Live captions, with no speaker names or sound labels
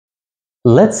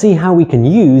Let's see how we can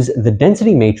use the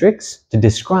density matrix to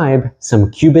describe some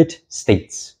qubit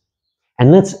states.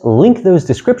 And let's link those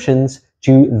descriptions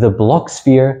to the Bloch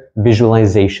sphere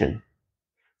visualization.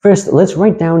 First, let's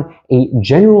write down a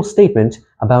general statement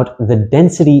about the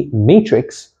density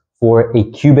matrix for a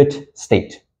qubit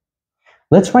state.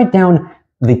 Let's write down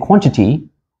the quantity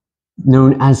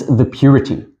known as the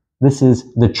purity. This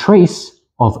is the trace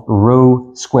of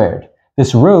rho squared.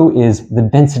 This rho is the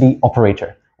density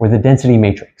operator, or the density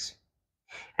matrix.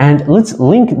 And let's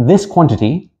link this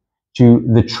quantity to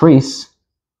the trace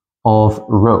of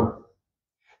rho.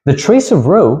 The trace of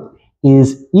rho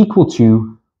is equal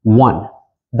to 1.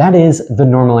 That is the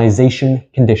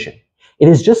normalization condition. It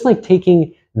is just like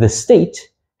taking the state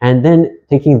and then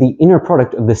taking the inner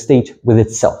product of the state with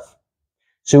itself.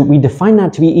 So we define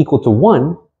that to be equal to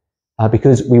 1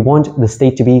 because we want the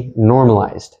state to be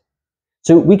normalized.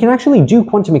 So we can actually do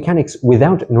quantum mechanics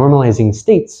without normalizing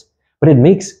states, but it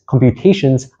makes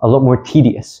computations a lot more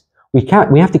tedious. We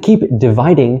have to keep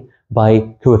dividing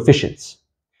by coefficients.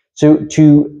 So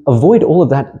to avoid all of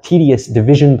that tedious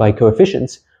division by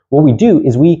coefficients, what we do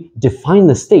is we define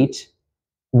the state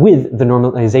with the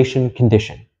normalization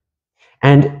condition.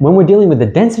 And when we're dealing with the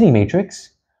density matrix,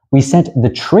 we set the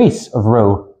trace of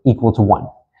rho equal to 1.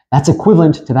 That's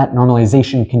equivalent to that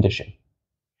normalization condition.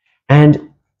 And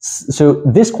so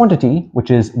this quantity,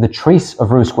 which is the trace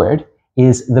of rho squared,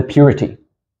 is the purity.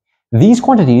 These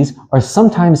quantities are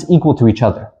sometimes equal to each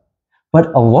other,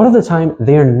 but a lot of the time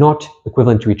they are not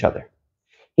equivalent to each other.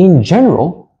 In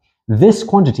general, this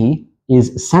quantity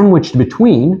is sandwiched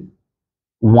between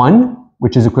 1,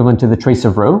 which is equivalent to the trace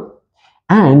of rho,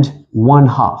 and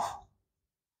 1/2.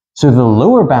 So the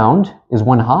lower bound is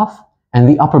 1/2, and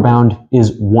the upper bound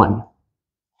is 1.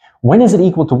 When is it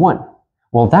equal to 1?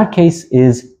 Well, that case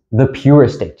is the pure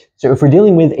state. So if we're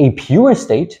dealing with a pure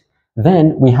state,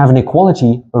 then we have an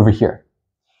equality over here.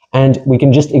 And we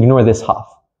can just ignore this half.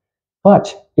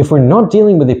 But if we're not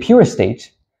dealing with a pure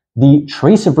state, the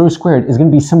trace of rho squared is going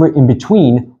to be somewhere in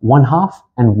between 1/2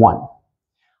 and 1.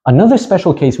 Another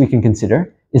special case we can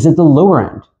consider is at the lower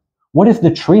end. What if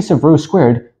the trace of rho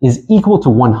squared is equal to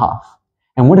 1/2?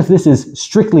 And what if this is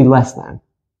strictly less than?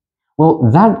 Well,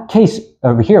 that case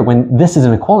over here, when this is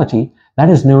an equality, that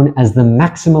is known as the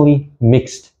maximally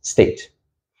mixed state.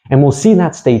 And we'll see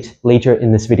that state later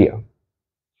in this video.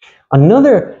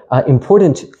 Another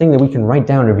important thing that we can write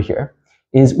down over here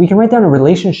is we can write down a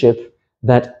relationship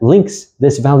that links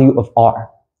this value of r.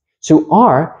 So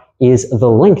r is the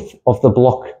length of the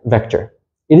Bloch vector.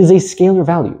 It is a scalar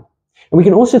value. And we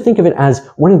can also think of it as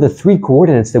one of the 3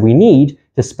 coordinates that we need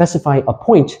to specify a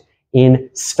point in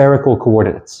spherical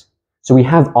coordinates. So we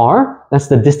have r, that's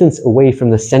the distance away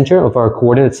from the center of our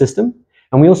coordinate system,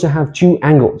 and we also have 2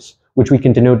 angles, which we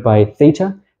can denote by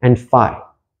theta and phi.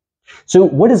 So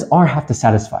what does r have to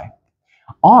satisfy?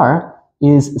 R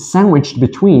is sandwiched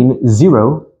between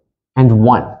 0 and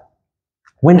 1.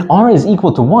 When r is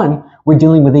equal to 1, we're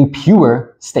dealing with a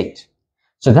pure state.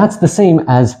 So that's the same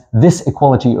as this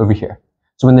equality over here.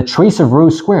 So when the trace of rho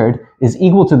squared is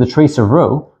equal to the trace of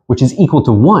rho, which is equal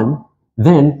to 1,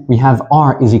 then we have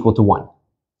r is equal to 1.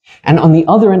 And on the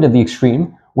other end of the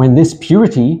extreme, when this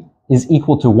purity is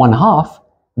equal to 1/2,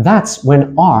 that's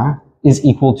when r is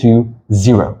equal to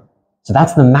 0. So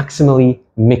that's the maximally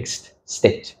mixed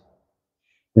state.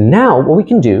 Now what we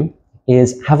can do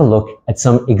is have a look at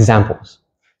some examples.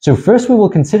 So first we will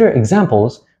consider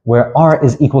examples where r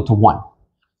is equal to 1.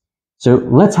 So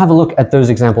let's have a look at those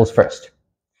examples first.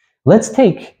 Let's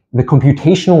take the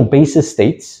computational basis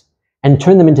states and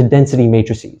turn them into density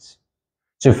matrices.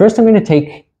 So first I'm going to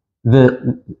take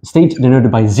the state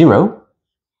denoted by 0,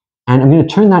 and I'm going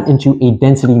to turn that into a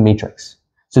density matrix.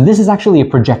 So this is actually a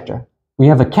projector. We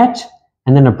have a ket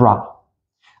and then a bra.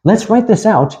 Let's write this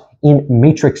out in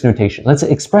matrix notation. Let's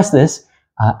express this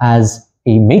as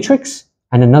a matrix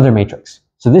and another matrix.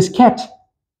 So this ket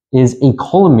is a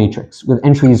column matrix with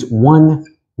entries 1,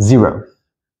 0.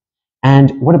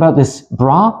 And what about this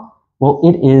bra? Well,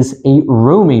 it is a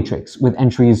row matrix with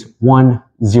entries 1,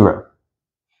 0.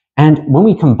 And when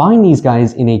we combine these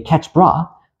guys in a ket bra,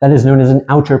 that is known as an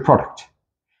outer product.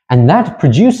 And that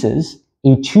produces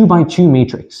a 2 by 2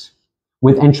 matrix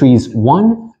with entries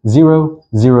 1, 0,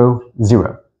 0,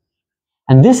 0.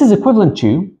 And this is equivalent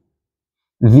to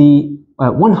the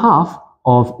 1/2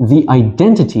 of the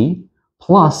identity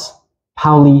plus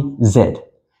Pauli Z.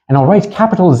 And I'll write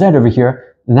capital Z over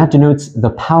here, and that denotes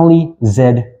the Pauli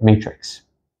Z matrix.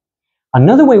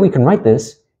 Another way we can write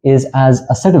this is as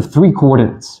a set of 3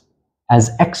 coordinates,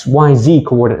 as x, y, z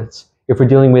coordinates, if we're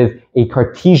dealing with a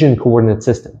Cartesian coordinate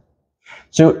system.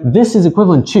 So this is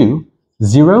equivalent to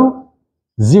 0,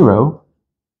 0,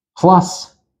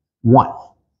 plus 1.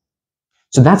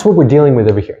 So that's what we're dealing with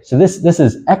over here. So this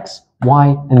is x,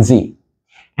 y, and z.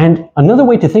 And another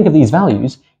way to think of these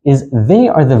values is they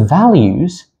are the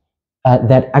values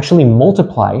that actually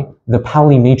multiply the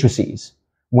Pauli matrices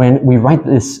when we write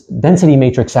this density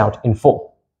matrix out in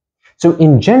full. So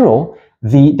in general,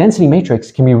 the density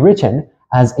matrix can be written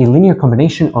as a linear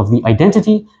combination of the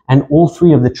identity and all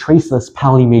three of the traceless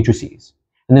Pauli matrices.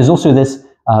 And there's also this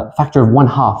factor of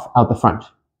 1/2 out the front.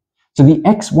 So the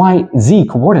x, y, z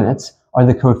coordinates are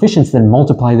the coefficients that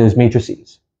multiply those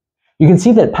matrices. You can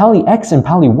see that Pauli x and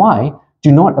Pauli y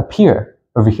do not appear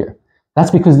over here.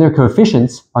 That's because their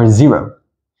coefficients are 0.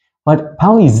 But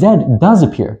Pauli z does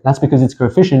appear. That's because its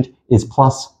coefficient is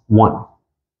plus 1.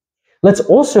 Let's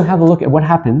also have a look at what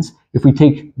happens if we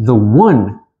take the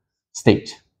 1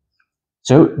 state.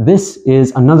 So this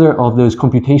is another of those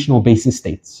computational basis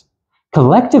states.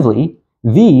 Collectively,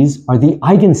 these are the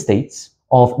eigenstates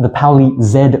of the Pauli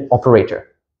z operator.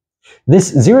 This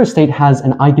 0 state has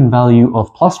an eigenvalue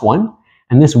of plus 1,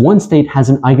 and this 1 state has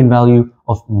an eigenvalue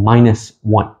of minus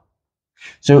 1.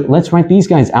 So let's write these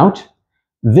guys out.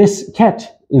 This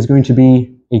ket is going to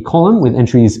be a column with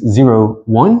entries 0,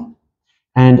 1,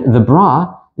 and the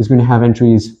bra is going to have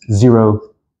entries 0,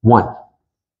 1.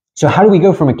 So how do we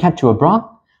go from a ket to a bra?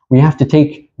 We have to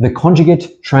take the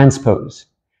conjugate transpose.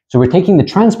 So we're taking the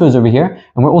transpose over here,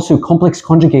 and we're also complex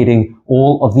conjugating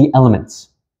all of the elements.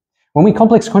 When we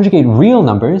complex conjugate real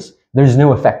numbers, there's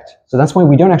no effect. So that's why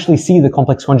we don't actually see the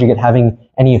complex conjugate having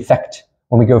any effect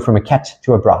when we go from a ket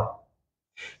to a bra.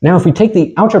 Now, if we take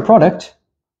the outer product,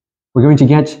 we're going to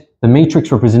get the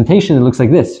matrix representation that looks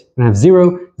like this. We're going to have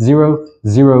 0, 0,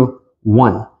 0,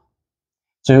 1.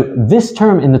 So this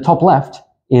term in the top left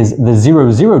is the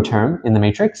 0, 0 term in the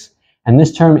matrix, and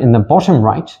this term in the bottom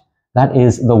right, that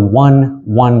is the 1,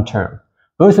 1 term.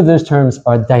 Both of those terms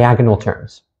are diagonal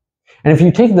terms. And if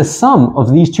you take the sum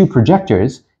of these two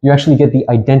projectors, you actually get the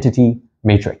identity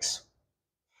matrix.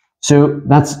 So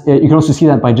that's, you can also see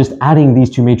that by just adding these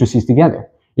two matrices together.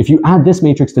 If you add this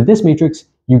matrix to this matrix,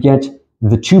 you get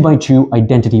the 2x2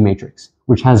 identity matrix,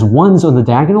 which has 1s on the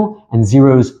diagonal and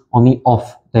 0s on the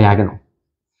off diagonal.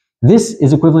 This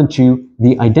is equivalent to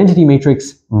the identity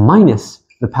matrix minus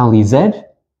the Pauli z,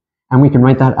 and we can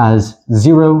write that as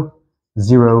 0,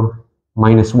 0,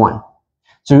 minus 1.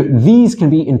 So these can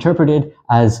be interpreted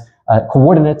as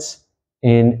coordinates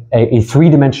in a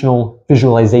three-dimensional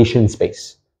visualization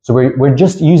space. So we're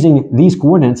just using these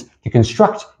coordinates to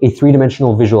construct a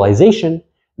three-dimensional visualization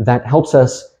that helps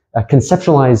us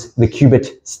conceptualize the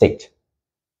qubit state.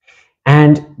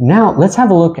 And now let's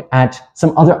have a look at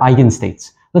some other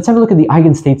eigenstates. Let's have a look at the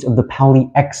eigenstates of the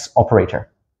Pauli X operator.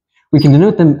 We can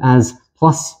denote them as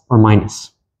plus or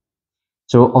minus.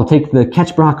 So I'll take the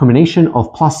ket-bra combination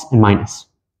of plus and minus.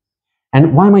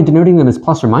 And why am I denoting them as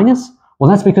plus or minus? Well,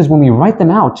 that's because when we write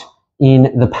them out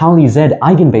in the Pauli Z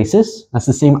eigenbasis, that's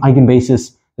the same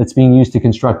eigenbasis that's being used to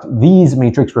construct these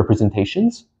matrix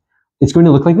representations, it's going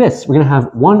to look like this. We're going to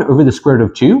have 1 over the square root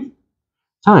of 2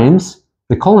 times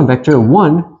the column vector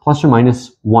 1 plus or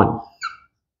minus 1.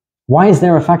 Why is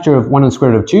there a factor of 1 on the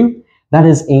square root of 2? That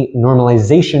is a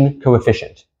normalization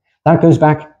coefficient. That goes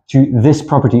back to this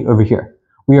property over here.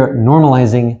 We are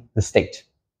normalizing the state.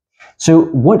 So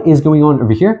what is going on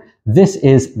over here? This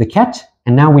is the ket,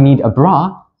 and now we need a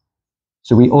bra.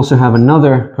 So we also have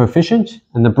another coefficient,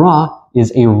 and the bra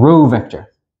is a row vector.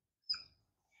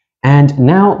 And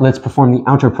now let's perform the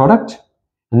outer product,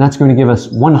 and that's going to give us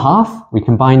 1/2. We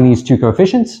combine these two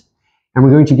coefficients, and we're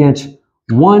going to get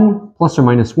 1 plus or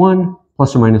minus 1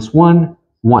 plus or minus 1,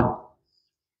 1.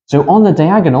 So on the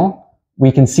diagonal,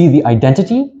 we can see the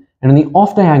identity, and on the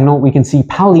off diagonal, we can see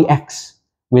Pauli X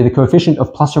with a coefficient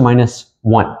of plus or minus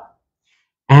 1.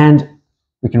 And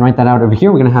we can write that out over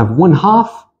here. We're going to have 1/2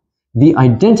 the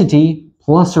identity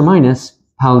plus or minus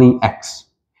Pauli X.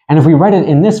 And if we write it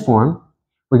in this form,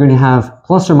 we're going to have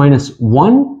plus or minus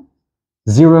 1,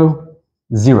 0,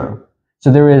 0.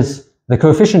 So there is the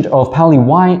coefficient of Pauli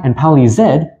Y and Pauli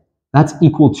Z, that's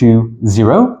equal to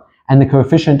 0. And the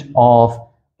coefficient of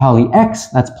Pauli X,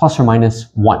 that's plus or minus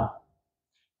 1.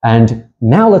 And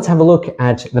now let's have a look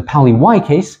at the Pauli Y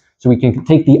case. So we can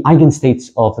take the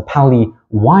eigenstates of the Pauli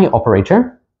Y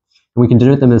operator, and we can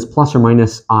denote them as plus or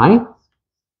minus I.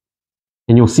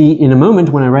 And you'll see in a moment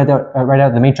when I write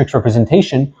out the matrix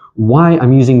representation why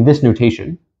I'm using this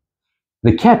notation.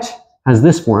 The ket has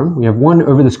this form. We have 1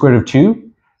 over the square root of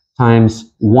 2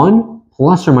 times 1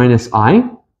 plus or minus I.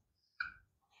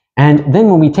 And then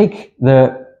when we take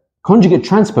the conjugate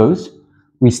transpose,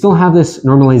 we still have this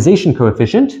normalization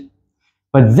coefficient,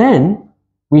 but then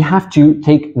we have to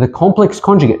take the complex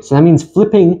conjugate. So that means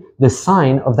flipping the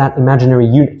sign of that imaginary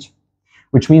unit,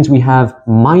 which means we have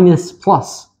minus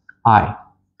plus I.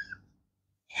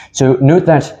 So note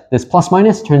that this plus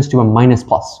minus turns to a minus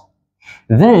plus.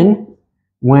 Then,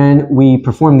 when we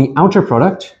perform the outer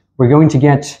product, we're going to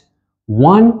get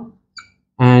 1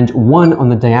 and 1 on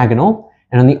the diagonal,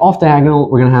 and on the off diagonal,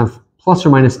 we're going to have plus or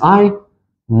minus I,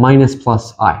 minus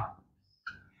plus I.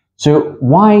 So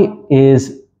why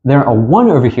is there a 1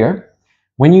 over here?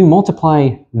 When you multiply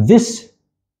this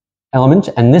element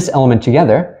and this element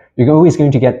together, you're always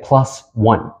going to get plus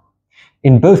 1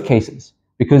 in both cases,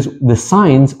 because the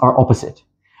signs are opposite.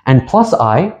 And plus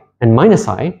I and minus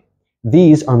I,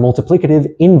 these are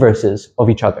multiplicative inverses of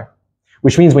each other,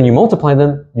 which means when you multiply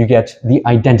them, you get the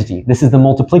identity. This is the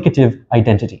multiplicative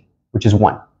identity, which is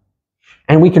 1.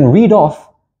 And we can read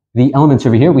off the elements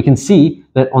over here. We can see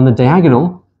that on the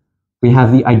diagonal, we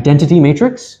have the identity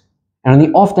matrix, and on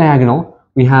the off diagonal,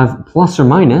 we have plus or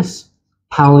minus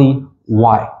Pauli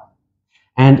y.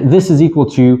 And this is equal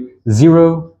to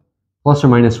 0, plus or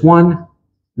minus 1,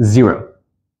 0.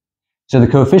 So the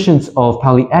coefficients of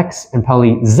Pauli x and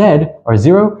Pauli z are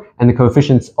 0, and the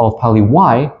coefficients of Pauli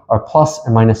y are plus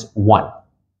and minus 1.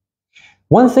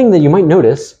 One thing that you might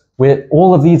notice with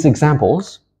all of these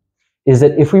examples is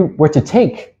that if we were to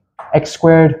take x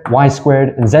squared, y squared,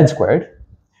 and z squared,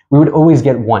 we would always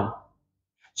get 1.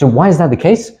 So why is that the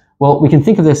case? Well, we can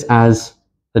think of this as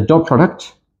the dot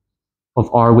product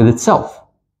of r with itself.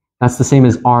 That's the same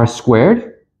as r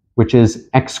squared, which is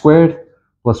x squared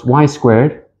plus y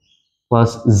squared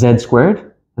plus z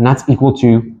squared, and that's equal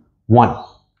to 1.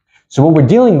 So what we're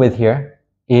dealing with here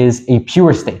is a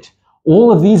pure state.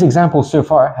 All of these examples so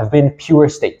far have been pure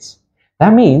states.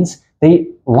 That means they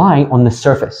lie on the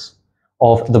surface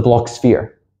of the Bloch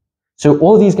sphere. So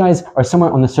all of these guys are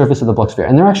somewhere on the surface of the Bloch sphere,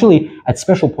 and they're actually at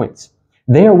special points.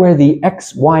 They are where the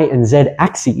x, y, and z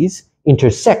axes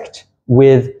intersect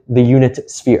with the unit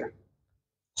sphere.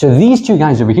 So these two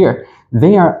guys over here,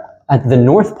 they are at the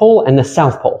north pole and the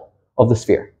south pole of the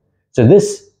sphere. So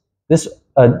this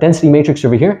density matrix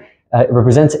over here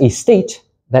represents a state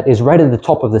that is right at the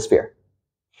top of the sphere.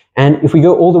 And if we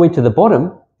go all the way to the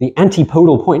bottom, the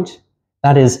antipodal point,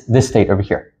 that is this state over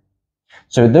here.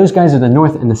 So those guys are the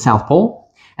north and the south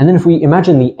pole. And then if we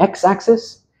imagine the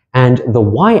x-axis and the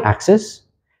y-axis,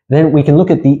 then we can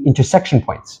look at the intersection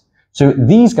points. So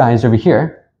these guys over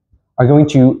here are going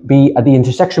to be at the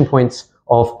intersection points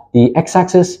of the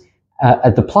x-axis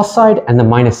at the plus side and the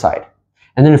minus side.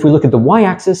 And then if we look at the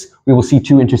y-axis, we will see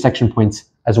 2 intersection points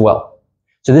as well.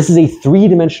 So this is a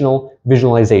 3-dimensional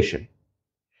visualization.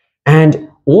 And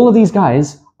all of these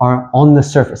guys are on the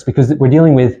surface because we're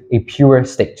dealing with a pure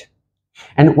state.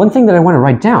 And one thing that I want to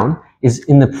write down is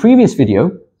in the previous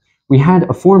video, we had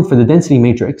a form for the density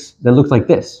matrix that looked like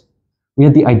this. We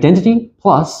had the identity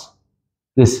plus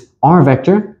this r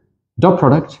vector dot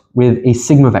product with a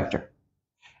sigma vector.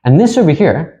 And this over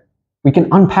here, we can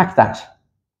unpack that.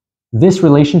 This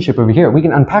relationship over here, we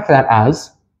can unpack that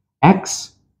as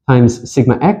x times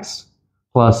sigma x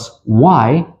plus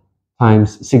y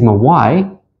times sigma y,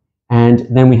 and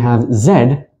then we have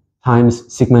z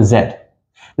times sigma z.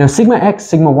 Now sigma x,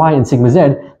 sigma y, and sigma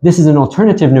z, this is an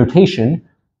alternative notation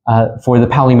for the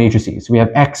Pauli matrices. We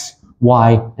have x,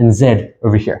 y, and z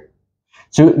over here.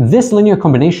 So this linear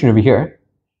combination over here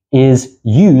is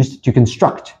used to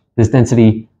construct this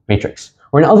density matrix.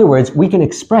 Or in other words, we can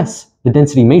express the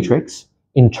density matrix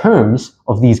in terms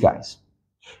of these guys.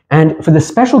 And for the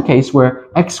special case where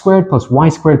x squared plus y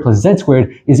squared plus z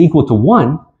squared is equal to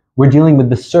 1, we're dealing with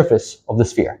the surface of the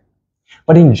sphere.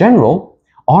 But in general,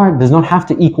 r does not have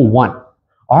to equal 1.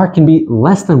 R can be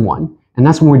less than 1, and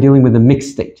that's when we're dealing with a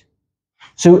mixed state.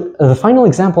 So the final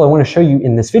example I want to show you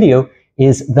in this video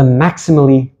is the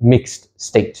maximally mixed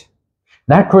state.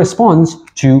 That corresponds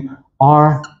to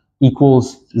r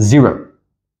equals 0.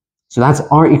 So that's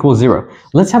r equals 0.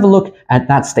 Let's have a look at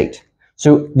that state.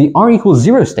 So the r equals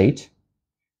 0 state,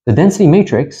 the density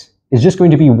matrix is just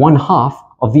going to be 1/2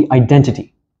 of the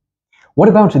identity. What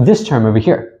about this term over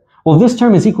here? Well, this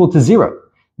term is equal to 0.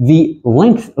 The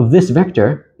length of this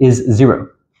vector is 0.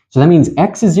 So that means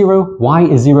x is 0, y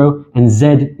is 0, and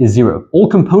z is 0. All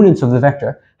components of the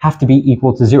vector have to be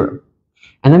equal to 0.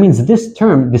 And that means this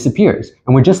term disappears,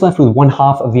 and we're just left with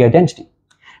 1/2 of the identity.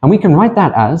 And we can write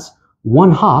that as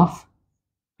 1/2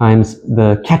 times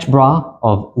the catch bra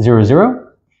of 0, 0,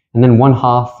 and then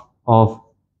 1/2 of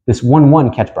this 1,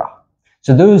 1 catch bra.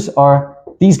 So those are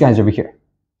these guys over here.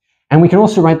 And we can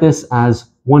also write this as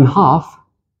 1/2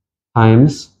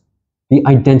 times the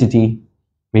identity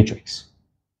matrix.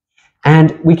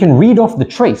 And we can read off the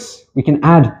trace. We can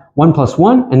add 1 plus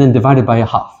 1 and then divided by a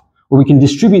half. Or we can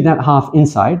distribute that half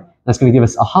inside. That's going to give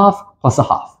us a half plus a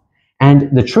half.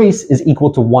 And the trace is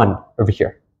equal to 1 over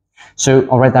here. So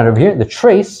I'll write that over here. The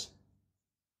trace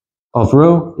of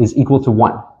rho is equal to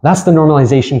 1. That's the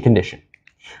normalization condition.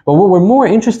 But what we're more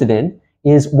interested in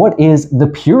is what is the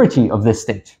purity of this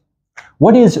state.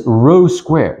 What is rho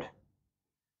squared?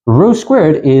 Rho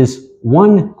squared is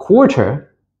 1/4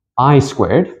 I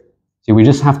squared. So we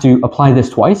just have to apply this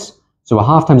twice. So a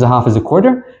half times a half is a quarter,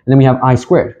 and then we have I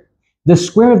squared. The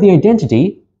square of the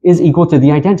identity is equal to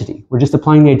the identity. We're just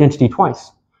applying the identity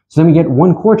twice. So then we get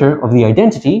 1/4 of the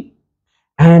identity,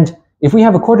 and if we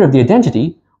have a quarter of the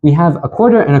identity, we have a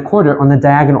quarter and a quarter on the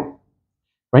diagonal,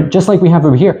 right? Just like we have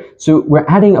over here. So we're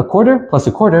adding a quarter plus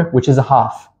a quarter, which is a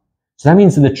half. So that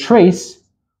means that the trace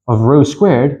of rho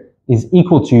squared is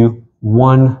equal to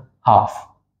 1/2.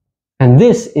 And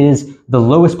this is the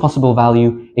lowest possible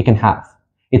value it can have.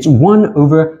 It's 1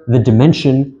 over the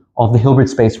dimension of the Hilbert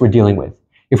space we're dealing with.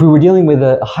 If we were dealing with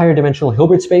a higher dimensional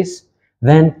Hilbert space,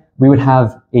 then we would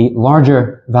have a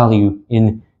larger value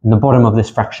in the bottom of this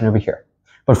fraction over here.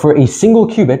 But for a single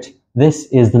qubit, this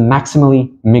is the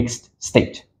maximally mixed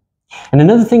state. And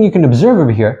another thing you can observe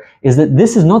over here is that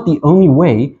this is not the only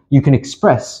way you can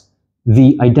express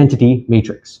the identity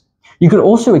matrix. You could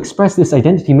also express this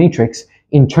identity matrix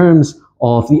in terms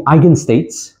of the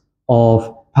eigenstates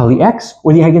of Pauli X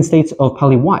or the eigenstates of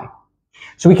Pauli Y.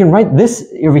 So we can write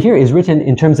this over here is written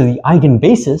in terms of the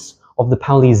eigenbasis of the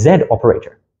Pauli Z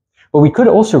operator. But we could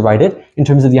also write it in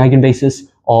terms of the eigenbasis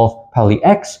of Pauli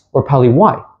X or Pauli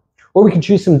Y. Or we could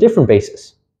choose some different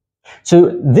basis.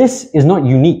 So this is not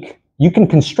unique. You can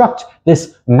construct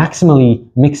this maximally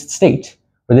mixed state,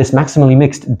 or this maximally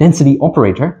mixed density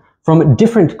operator, from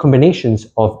different combinations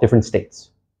of different states.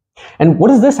 And what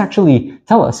does this actually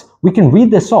tell us? We can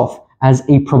read this off as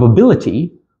a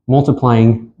probability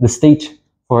multiplying the state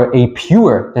for a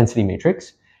pure density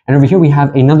matrix. And over here we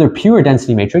have another pure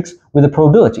density matrix with a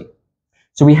probability.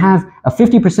 So we have a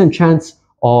 50% chance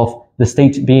of the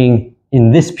state being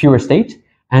in this pure state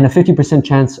and a 50%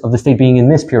 chance of the state being in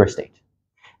this pure state.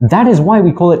 That is why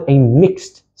we call it a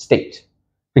mixed state,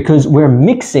 because we're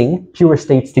mixing pure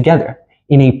states together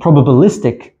in a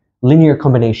probabilistic linear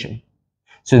combination.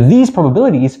 So these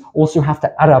probabilities also have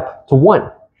to add up to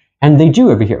 1. And they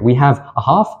do over here. We have a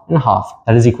half and a half.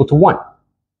 That is equal to 1.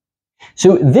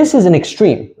 So this is an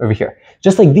extreme over here.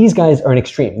 Just like these guys are an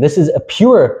extreme. This is a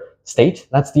pure state.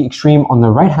 That's the extreme on the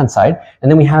right-hand side.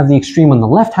 And then we have the extreme on the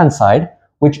left-hand side,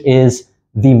 which is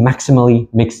the maximally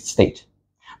mixed state.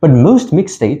 But most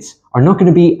mixed states are not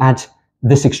going to be at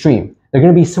this extreme. They're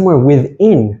going to be somewhere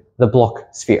within the Bloch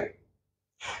sphere.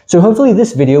 So hopefully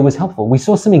this video was helpful. We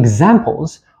saw some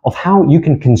examples of how you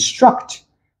can construct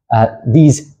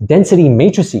these density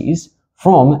matrices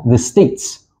from the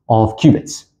states of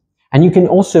qubits. And you can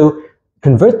also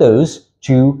convert those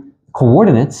to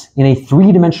coordinates in a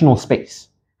 3-dimensional space.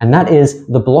 And that is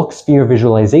the Bloch sphere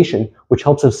visualization, which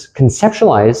helps us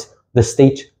conceptualize the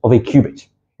state of a qubit.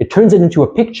 It turns it into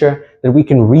a picture that we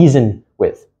can reason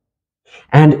with.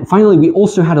 And finally, we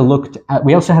also had a look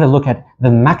at the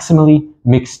maximally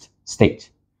mixed state,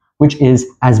 which is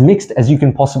as mixed as you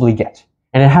can possibly get.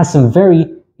 And it has some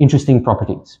very interesting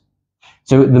properties.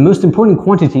 So the most important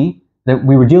quantity that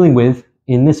we were dealing with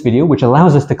in this video, which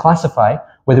allows us to classify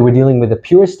whether we're dealing with a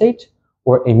pure state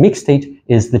or a mixed state,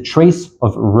 is the trace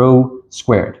of rho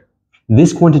squared.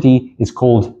 This quantity is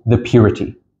called the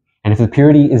purity. And if the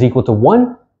purity is equal to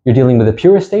 1, you're dealing with a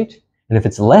pure state. And if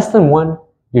it's less than 1,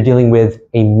 you're dealing with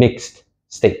a mixed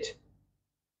state.